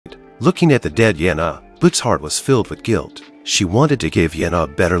Looking at the dead Yenna, Butch's heart was filled with guilt. She wanted to give Yenna a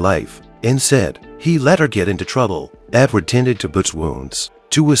better life. Instead, he let her get into trouble. Edward tended to Butch's wounds.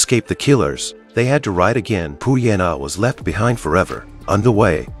 To escape the killers, they had to ride again. Poor Yenna was left behind forever. On the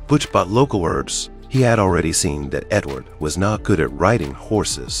way, Butch bought local herbs. He had already seen that Edward was not good at riding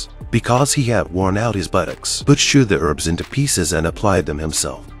horses. Because he had worn out his buttocks, Butch chewed the herbs into pieces and applied them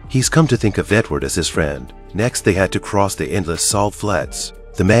himself. He's come to think of Edward as his friend. Next, they had to cross the endless salt flats.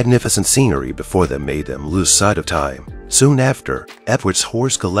 The magnificent scenery before them made them lose sight of time. Soon after, Edward's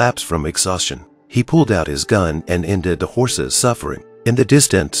horse collapsed from exhaustion. He pulled out his gun and ended the horse's suffering. In the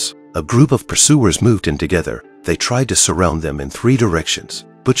distance, a group of pursuers moved in together. They tried to surround them in 3 directions.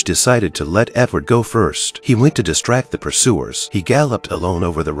 Butch decided to let Edward go first. He went to distract the pursuers. He galloped alone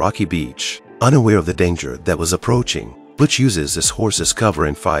over the rocky beach. Unaware of the danger that was approaching, Butch uses his horse's cover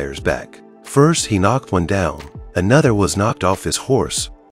and fires back. First, he knocked one down. Another was knocked off his horse.